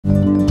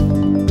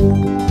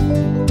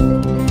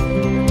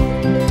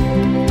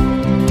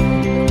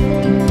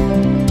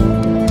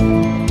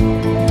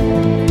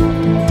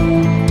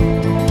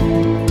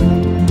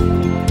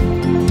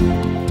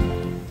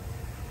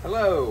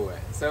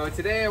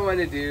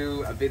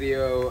do a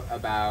video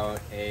about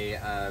a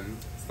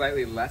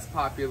slightly less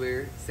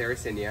popular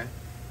Sarracenia.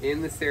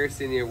 In the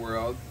Sarracenia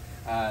world,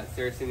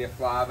 Sarracenia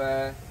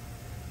flava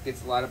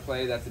gets a lot of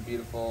play. That's a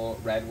beautiful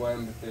red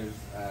one, but there's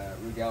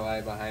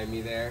Rugelli behind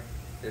me there.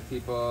 There's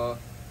people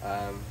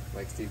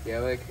like Steve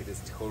Gaelic who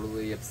just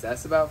totally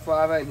obsess about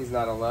flava, and he's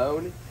not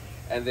alone.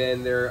 And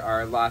then there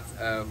are lots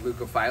of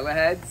leucophylla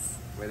heads,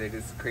 where they're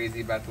just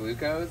crazy about the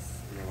leucos.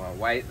 And they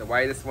want the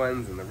whitest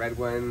ones and the red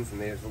ones,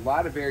 and there's a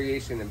lot of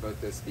variation in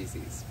both those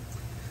species.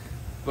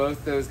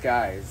 Both those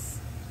guys,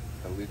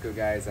 the leuco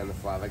guys and the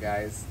flava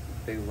guys,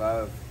 they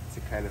love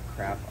to kind of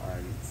crap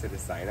on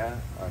psittacina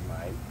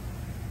online.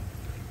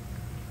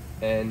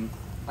 And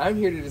I'm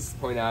here to just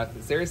point out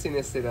that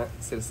Sarracenia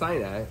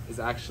psittacina is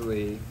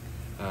actually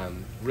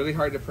really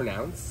hard to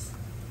pronounce,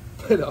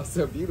 but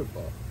also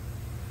beautiful.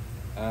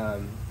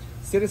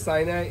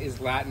 Psittacina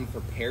is Latin for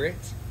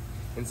parrot,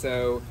 and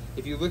so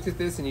if you looked at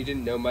this and you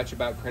didn't know much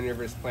about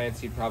carnivorous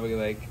plants, you'd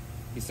probably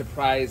be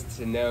surprised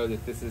to know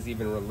that this is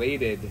even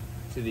related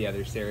to the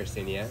other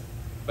Sarracenia,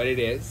 but it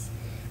is.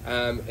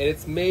 And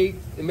it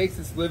makes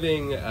its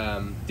living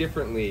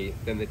differently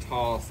than the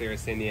tall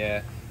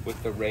Sarracenia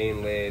with the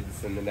rain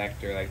lids and the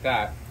nectar like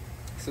that.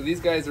 So these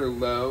guys are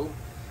low,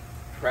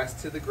 pressed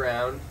to the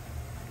ground,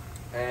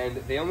 and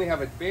they only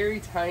have a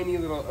very tiny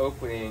little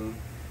opening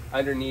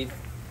underneath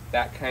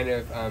that kind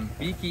of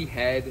beaky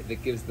head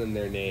that gives them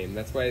their name.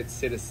 That's why it's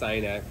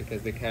psittacina,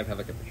 because they kind of have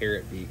like a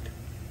parrot beak,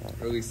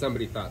 or at least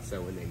somebody thought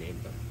so when they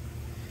named them.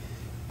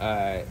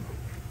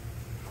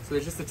 So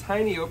there's just a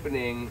tiny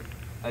opening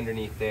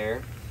underneath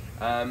there,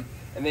 and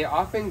they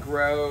often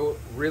grow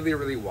really,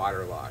 really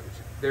waterlogged.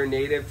 They're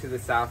native to the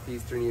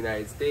southeastern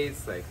United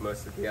States, like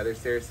most of the other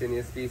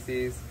Sarracenia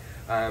species.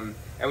 And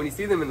when you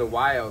see them in the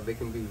wild, they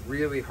can be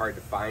really hard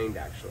to find,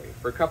 actually,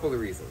 for a couple of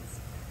reasons.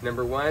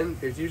 Number one,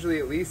 there's usually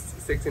at least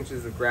 6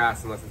 inches of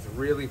grass, unless it's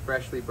really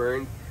freshly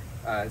burned,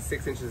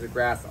 6 inches of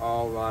grass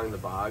all along the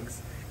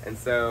bogs. And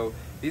so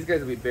these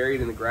guys will be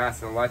buried in the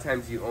grass, and a lot of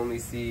times you only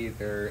see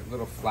their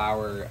little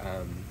flower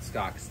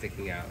stalks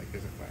sticking out, like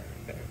there's a flower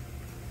right there.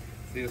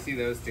 So you'll see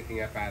those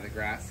sticking up out of the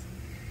grass.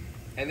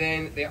 And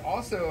then they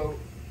also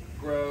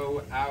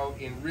grow out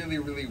in really,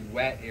 really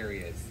wet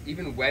areas,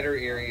 even wetter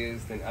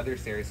areas than other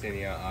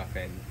Sarracenia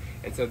often.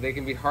 And so they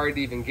can be hard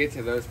to even get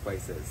to those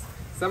places.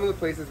 Some of the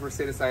places where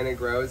psittacina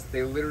grows,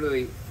 they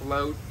literally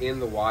float in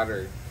the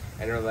water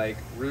and are like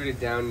rooted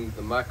down in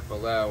the muck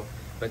below,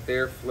 but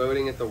they're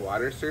floating at the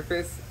water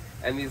surface.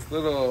 And these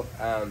little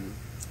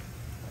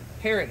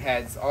parrot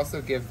heads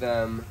also give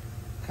them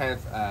kind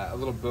of a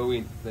little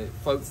buoy that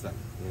floats them,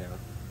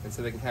 and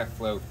so they can kind of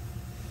float.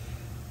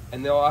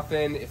 And they'll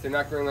often, if they're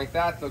not growing like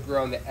that, they'll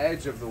grow on the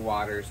edge of the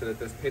water so that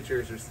those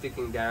pitchers are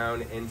sticking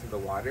down into the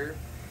water.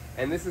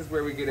 And this is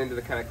where we get into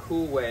the kind of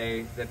cool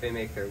way that they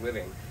make their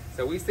living.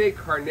 So we say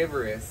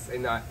carnivorous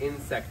and not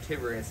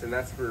insectivorous, and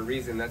that's for a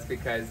reason. That's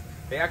because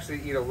they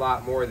actually eat a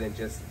lot more than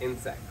just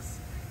insects.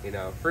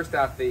 First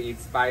off, they eat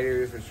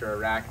spiders, which are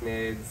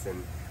arachnids,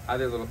 and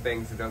other little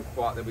things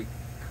that we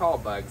call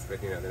bugs,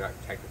 but they're not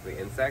technically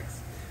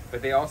insects.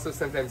 But they also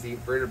sometimes eat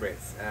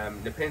vertebrates.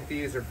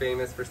 Nepenthes are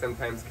famous for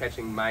sometimes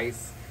catching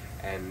mice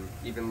and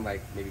even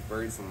maybe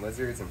birds and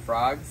lizards and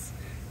frogs.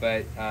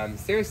 But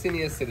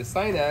Sarracenia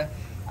psittacina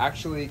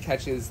actually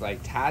catches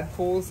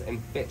tadpoles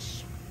and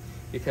fish,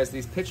 because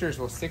these pitchers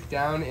will stick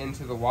down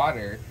into the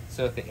water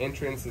so that the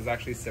entrance is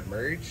actually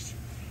submerged.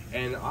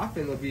 And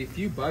often there'll be a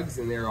few bugs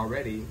in there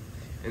already.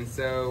 And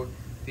so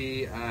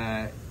the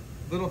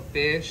little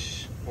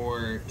fish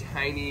or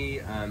tiny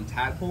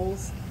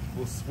tadpoles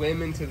will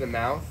swim into the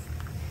mouth,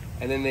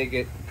 and then they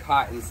get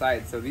caught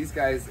inside. So these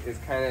guys, as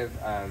kind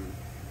of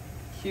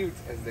cute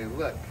as they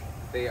look,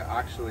 they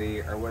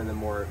actually are one of the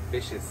more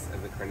vicious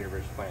of the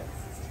carnivorous plants.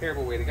 It's a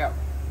terrible way to go.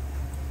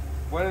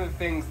 One of the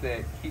things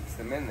that keeps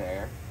them in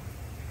there,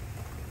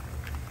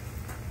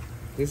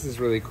 this is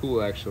really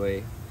cool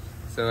actually.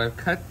 So I've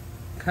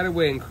cut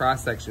away in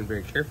cross section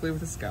very carefully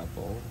with a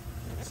scalpel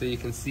so you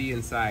can see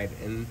inside.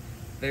 And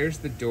there's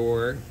the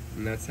door,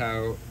 and that's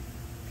how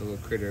the little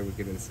critter would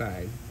get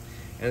inside.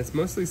 And it's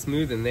mostly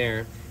smooth in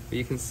there, but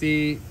you can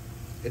see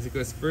as it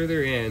goes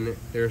further in,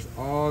 there's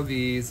all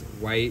these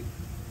white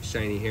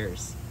shiny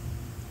hairs.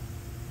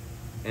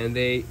 And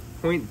they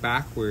point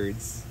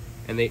backwards,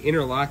 and they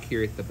interlock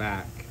here at the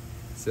back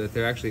so that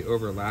they're actually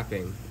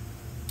overlapping.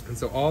 And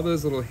so all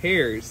those little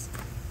hairs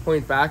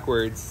point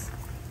backwards.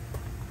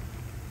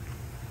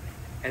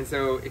 And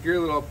so if you're a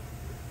little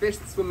fish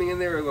that's swimming in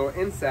there, or a little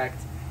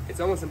insect, it's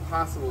almost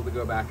impossible to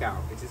go back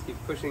out. It just keeps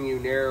pushing you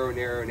narrow,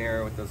 narrow,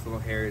 narrow with those little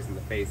hairs in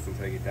the face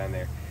until you get down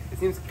there. It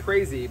seems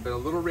crazy, but a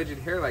little rigid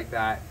hair like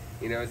that,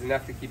 is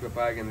enough to keep a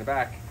bug in the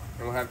back.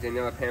 And we'll have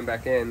Daniela pan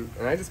back in.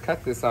 And I just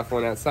cut this off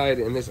one outside,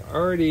 and there's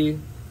already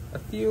a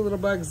few little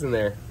bugs in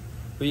there.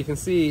 But you can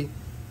see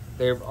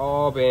they've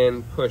all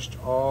been pushed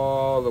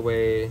all the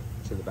way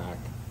to the back.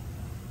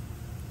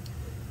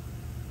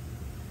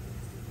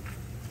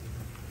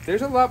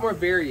 There's a lot more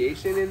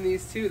variation in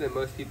these two than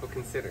most people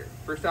consider.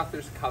 First off,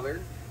 there's color.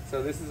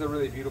 So this is a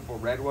really beautiful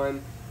red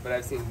one. but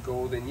I've seen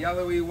golden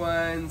yellowy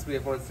ones. We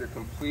have ones that are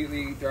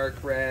completely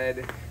dark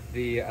red.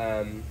 The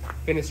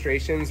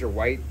fenestrations or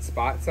white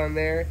spots on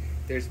there,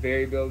 there's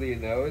variability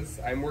in those.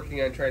 I'm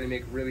working on trying to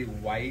make really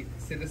white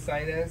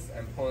psittacinas.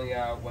 I'm pulling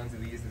out ones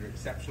of these that are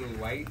exceptionally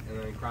white and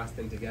then cross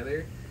them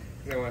together.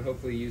 I want to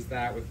hopefully use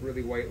that with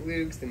really white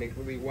lukes to make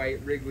really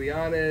white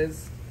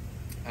Wrigleyanias.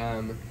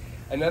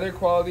 Another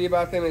quality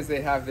about them is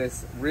they have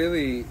this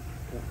really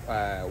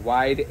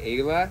wide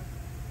ala,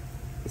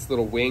 this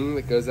little wing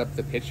that goes up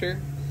the pitcher,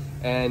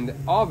 and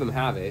all of them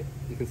have it.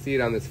 You can see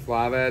it on this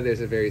flava,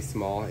 there's a very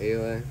small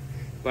ala,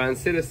 but on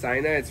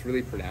psittacina it's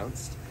really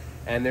pronounced.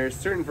 And there's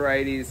certain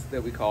varieties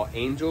that we call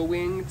angel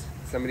winged.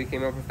 Somebody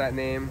came up with that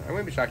name. I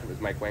wouldn't be shocked if it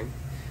was Mike Wang,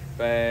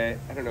 but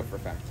I don't know for a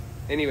fact.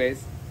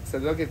 Anyways, so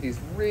they'll get these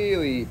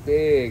really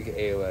big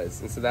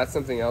alas, and so that's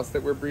something else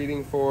that we're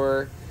breeding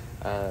for.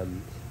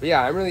 But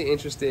yeah, I'm really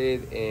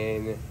interested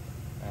in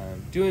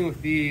doing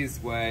with these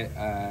what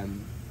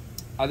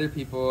other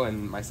people,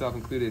 and myself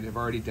included, have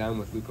already done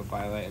with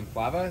leucophylla and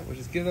flava, which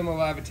is give them a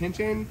lot of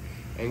attention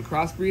and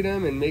crossbreed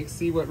them and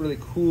see what really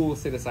cool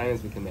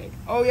psittacinas we can make.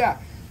 Oh yeah,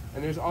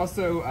 and there's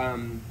also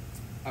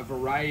a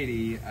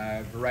variety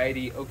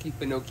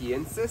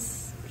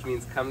Okefenokiensis, which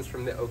means comes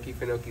from the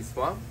Okefenoki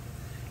swamp,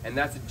 and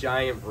that's a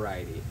giant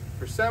variety.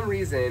 For some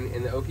reason,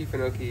 in the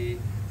Okefenoki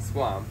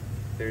swamp,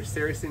 there's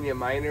Sarracenia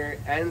minor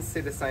and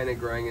psittacina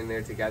growing in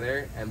there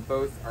together, and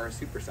both are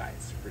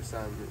supersized for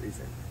some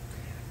reason.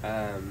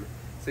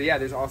 So yeah,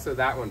 there's also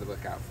that one to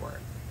look out for.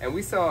 And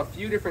we saw a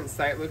few different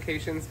site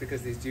locations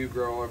because these do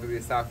grow all over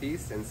the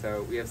southeast, and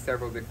so we have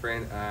several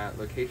different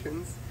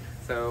locations.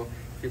 So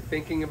if you're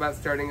thinking about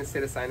starting a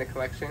psittacina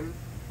collection,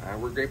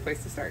 we're a great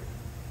place to start.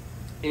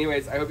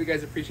 Anyways, I hope you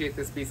guys appreciate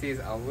this species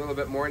a little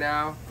bit more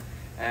now,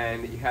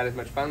 and you had as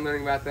much fun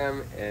learning about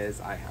them as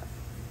I have.